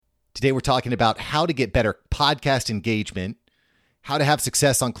Today, we're talking about how to get better podcast engagement, how to have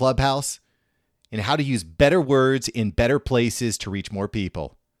success on Clubhouse, and how to use better words in better places to reach more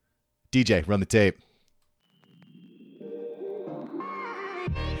people. DJ, run the tape.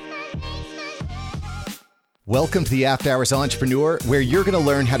 Welcome to the After Hours Entrepreneur, where you're going to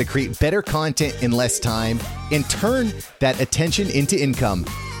learn how to create better content in less time and turn that attention into income.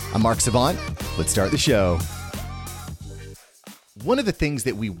 I'm Mark Savant. Let's start the show. One of the things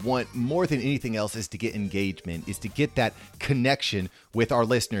that we want more than anything else is to get engagement, is to get that connection with our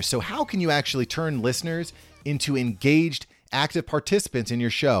listeners. So how can you actually turn listeners into engaged, active participants in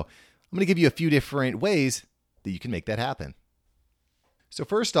your show? I'm going to give you a few different ways that you can make that happen. So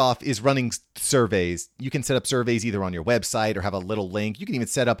first off is running surveys. You can set up surveys either on your website or have a little link. You can even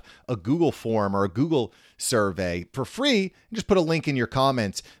set up a Google form or a Google survey for free and just put a link in your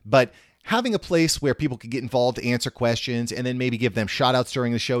comments. But having a place where people can get involved, answer questions, and then maybe give them shout outs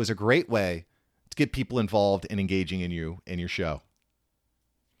during the show is a great way to get people involved and engaging in you and your show.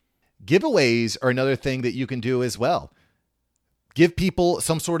 Giveaways are another thing that you can do as well. Give people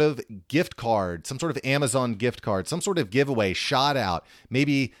some sort of gift card, some sort of Amazon gift card, some sort of giveaway, shout out.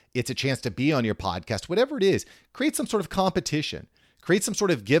 Maybe it's a chance to be on your podcast, whatever it is. Create some sort of competition. Create some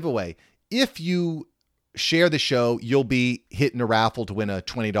sort of giveaway. If you share the show, you'll be hitting a raffle to win a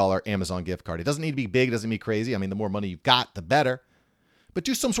 $20 Amazon gift card. It doesn't need to be big. It doesn't need to be crazy. I mean, the more money you've got, the better. But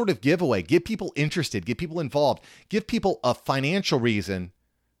do some sort of giveaway. Get people interested. Get people involved. Give people a financial reason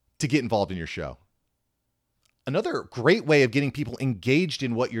to get involved in your show. Another great way of getting people engaged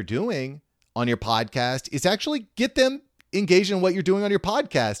in what you're doing on your podcast is actually get them engaged in what you're doing on your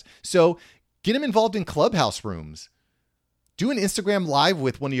podcast. So get them involved in Clubhouse rooms. Do an Instagram live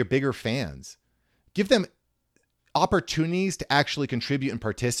with one of your bigger fans. Give them opportunities to actually contribute and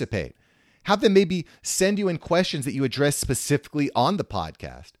participate. Have them maybe send you in questions that you address specifically on the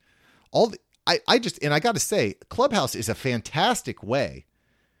podcast. I got to say, Clubhouse is a fantastic way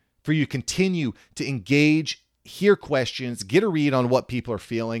for you to continue to engage, hear questions, get a read on what people are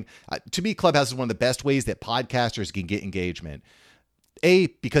feeling. To me, Clubhouse is one of the best ways that podcasters can get engagement. A,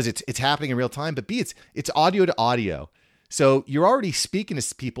 because it's happening in real time, but B, it's audio to audio. So you're already speaking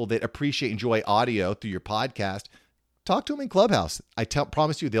to people that appreciate, enjoy audio through your podcast. Talk to them in Clubhouse. I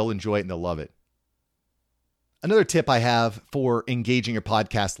promise you they'll enjoy it and they'll love it. Another tip I have for engaging your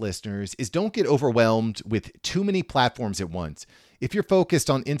podcast listeners is don't get overwhelmed with too many platforms at once. If you're focused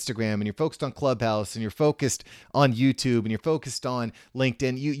on Instagram and you're focused on Clubhouse and you're focused on YouTube and you're focused on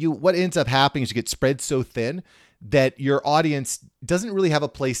LinkedIn, what ends up happening is you get spread so thin that your audience doesn't really have a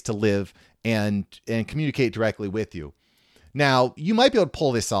place to live and communicate directly with you. Now, you might be able to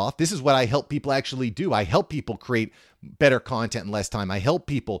pull this off. This is what I help people actually do. I help people create better content in less time. I help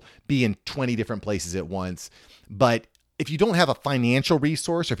people be in 20 different places at once. But if you don't have a financial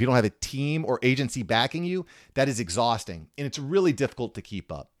resource or if you don't have a team or agency backing you, that is exhausting and it's really difficult to keep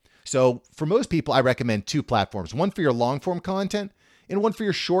up. So for most people, I recommend two platforms, one for your long form content and one for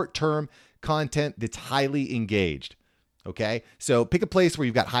your short term content that's highly engaged. Okay, so pick a place where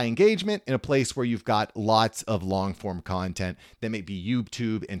you've got high engagement and a place where you've got lots of long form content that may be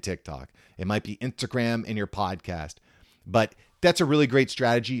YouTube and TikTok. It might be Instagram and your podcast, but that's a really great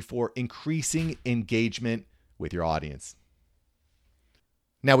strategy for increasing engagement with your audience.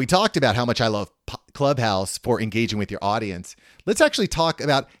 Now, we talked about how much I love Clubhouse for engaging with your audience. Let's actually talk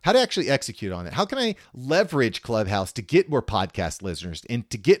about how to actually execute on it. How can I leverage Clubhouse to get more podcast listeners and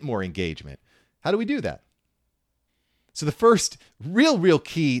to get more engagement? How do we do that? So the first real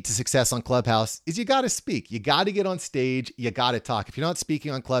key to success on Clubhouse is you got to speak. You got to get on stage. You got to talk. If you're not speaking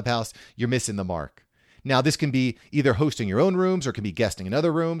on Clubhouse, you're missing the mark. Now, this can be either hosting your own rooms or it can be guesting in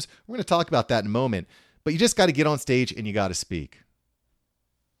other rooms. We're going to talk about that in a moment, but you just got to get on stage and you got to speak.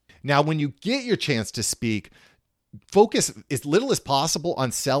 Now, when you get your chance to speak, focus as little as possible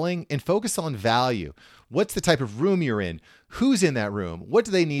on selling and focus on value. What's the type of room you're in? Who's in that room? What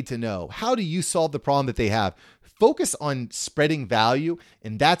do they need to know? How do you solve the problem that they have? Focus on spreading value,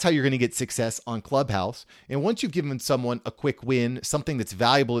 and that's how you're going to get success on Clubhouse. And once you've given someone a quick win, something that's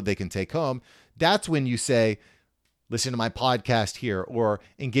valuable that they can take home, that's when you say, listen to my podcast here, or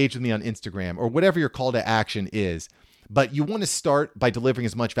engage with me on Instagram, or whatever your call to action is. But you want to start by delivering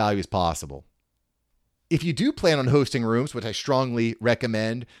as much value as possible. If you do plan on hosting rooms, which I strongly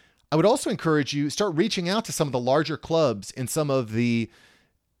recommend, I would also encourage you start reaching out to some of the larger clubs and some of the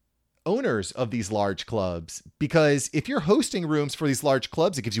owners of these large clubs, because if you're hosting rooms for these large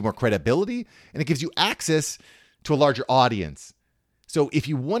clubs, it gives you more credibility and it gives you access to a larger audience. So if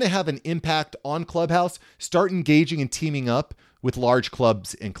you want to have an impact on Clubhouse, start engaging and teaming up with large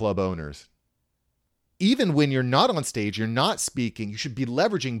clubs and club owners. even when you're not on stage, you're not speaking, you should be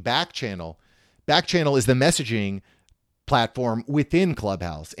leveraging Backchannel. Backchannel is the messaging platform within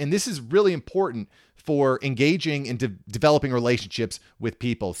Clubhouse. And this is really important for engaging and developing relationships with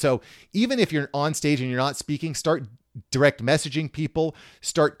people. So even if you're on stage and you're not speaking, start direct messaging people,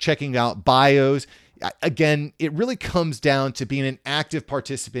 start checking out bios. Again, it really comes down to being an active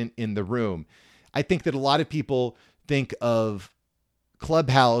participant in the room. I think that a lot of people think of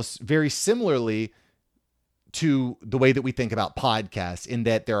Clubhouse very similarly to the way that we think about podcasts, in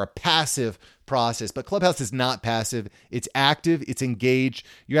that they're a passive process, but Clubhouse is not passive. It's active, it's engaged.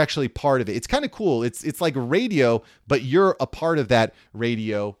 You're actually part of it. It's kind of cool. It's like radio, but you're a part of that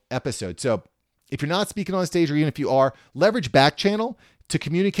radio episode. So if you're not speaking on stage, or even if you are, leverage Backchannel to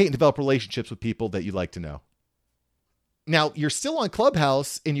communicate and develop relationships with people that you'd like to know. Now, you're still on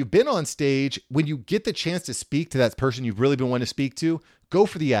Clubhouse and you've been on stage. When you get the chance to speak to that person you've really been wanting to speak to, go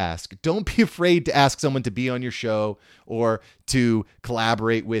for the ask. Don't be afraid to ask someone to be on your show or to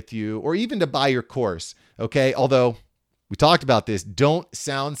collaborate with you or even to buy your course, okay? Although we talked about this, don't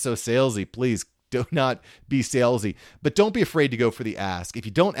sound so salesy. Please do not be salesy, but don't be afraid to go for the ask. If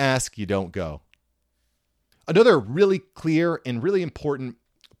you don't ask, you don't go. Another really clear and really important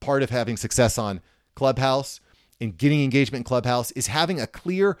part of having success on Clubhouse and getting engagement in Clubhouse is having a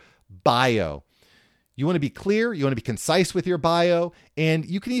clear bio. You want to be clear, you want to be concise with your bio, and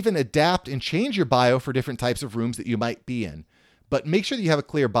you can even adapt and change your bio for different types of rooms that you might be in. But make sure that you have a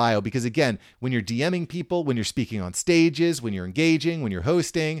clear bio, because again, when you're DMing people, when you're speaking on stages, when you're engaging, when you're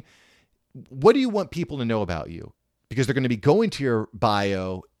hosting, what do you want people to know about you? Because they're going to be going to your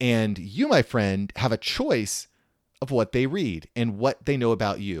bio, and you, my friend, have a choice of what they read and what they know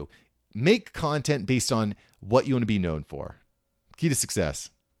about you. Make content based on what you want to be known for. Key to success.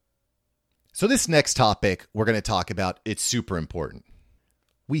 So this next topic we're going to talk about, it's super important.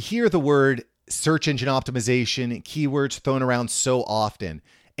 We hear the word search engine optimization, keywords thrown around so often,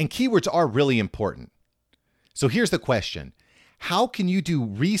 and keywords are really important. So here's the question. How can you do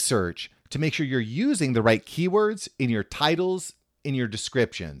research to make sure you're using the right keywords in your titles, in your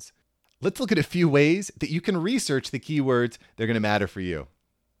descriptions? Let's look at a few ways that you can research the keywords that are going to matter for you.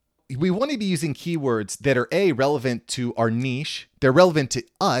 We want to be using keywords that are relevant to our niche, they're relevant to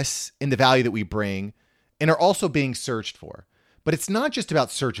us in the value that we bring, and are also being searched for. But it's not just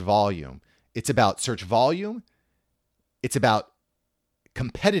about search volume. It's about search volume, it's about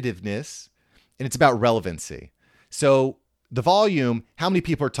competitiveness, and it's about relevancy. So the volume, how many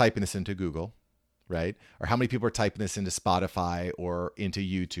people are typing this into Google, right? Or how many people are typing this into Spotify or into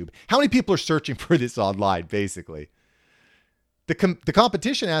YouTube? How many people are searching for this online, basically? The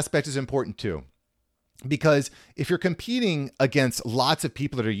competition aspect is important too, because if you're competing against lots of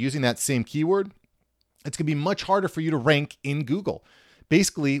people that are using that same keyword, it's going to be much harder for you to rank in Google.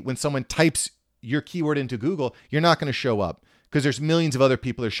 Basically, when someone types your keyword into Google, you're not going to show up because there's millions of other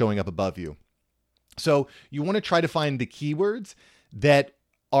people that are showing up above you. So you want to try to find the keywords that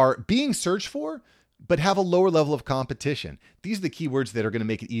are being searched for, but have a lower level of competition. These are the keywords that are going to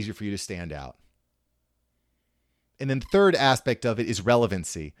make it easier for you to stand out. And then the third aspect of it is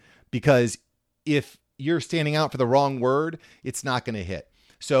relevancy, because if you're standing out for the wrong word, it's not going to hit.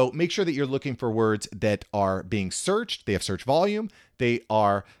 So make sure that you're looking for words that are being searched, they have search volume, they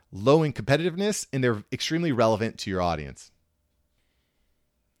are low in competitiveness, and they're extremely relevant to your audience.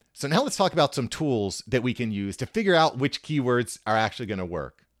 So now let's talk about some tools that we can use to figure out which keywords are actually going to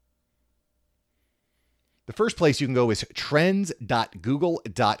work. The first place you can go is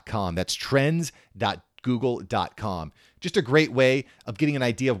trends.google.com. That's trends.google.com. Just a great way of getting an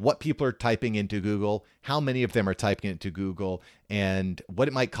idea of what people are typing into Google, how many of them are typing it into Google, and what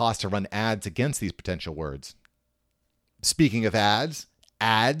it might cost to run ads against these potential words. Speaking of ads,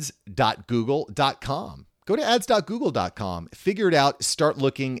 ads.google.com. Go to ads.google.com, figure it out, start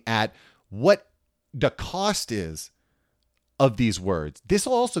looking at what the cost is of these words. This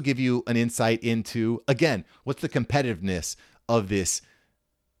will also give you an insight into, again, what's the competitiveness of this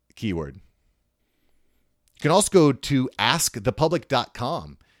keyword. You can also go to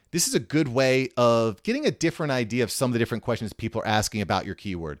askthepublic.com. This is a good way of getting a different idea of some of the different questions people are asking about your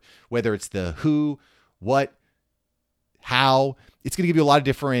keyword, whether it's the who, what, how. It's going to give you a lot of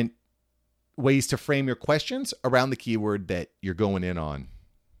different ways to frame your questions around the keyword that you're going in on.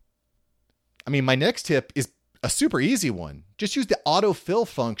 I mean, my next tip is a super easy one. Just use the autofill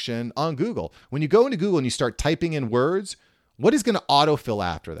function on Google. When you go into Google and you start typing in words, what is going to autofill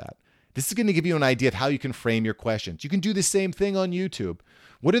after that? This is going to give you an idea of how you can frame your questions. You can do the same thing on YouTube.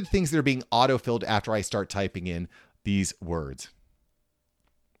 What are the things that are being autofilled after I start typing in these words?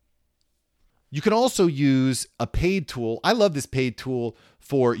 You can also use a paid tool. I love this paid tool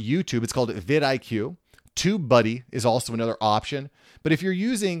for YouTube. It's called vidIQ. TubeBuddy is also another option. But if you're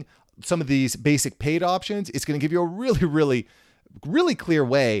using some of these basic paid options, it's going to give you a really clear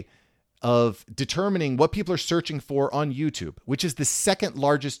way of determining what people are searching for on YouTube, which is the second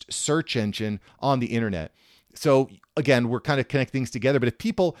largest search engine on the internet. So again, we're kind of connecting things together, but if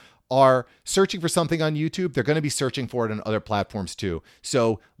people are searching for something on YouTube, they're going to be searching for it on other platforms too.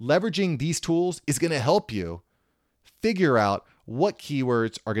 So leveraging these tools is going to help you figure out what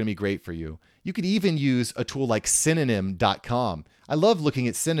keywords are going to be great for you. You could even use a tool like synonym.com. I love looking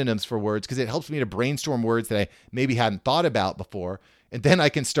at synonyms for words because it helps me to brainstorm words that I maybe hadn't thought about before. And then I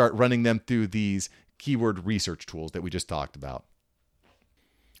can start running them through these keyword research tools that we just talked about.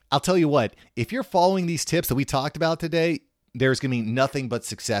 I'll tell you what, if you're following these tips that we talked about today, there's going to be nothing but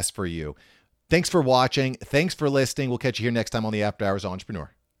success for you. Thanks for watching. Thanks for listening. We'll catch you here next time on the After Hours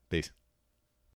Entrepreneur. Peace.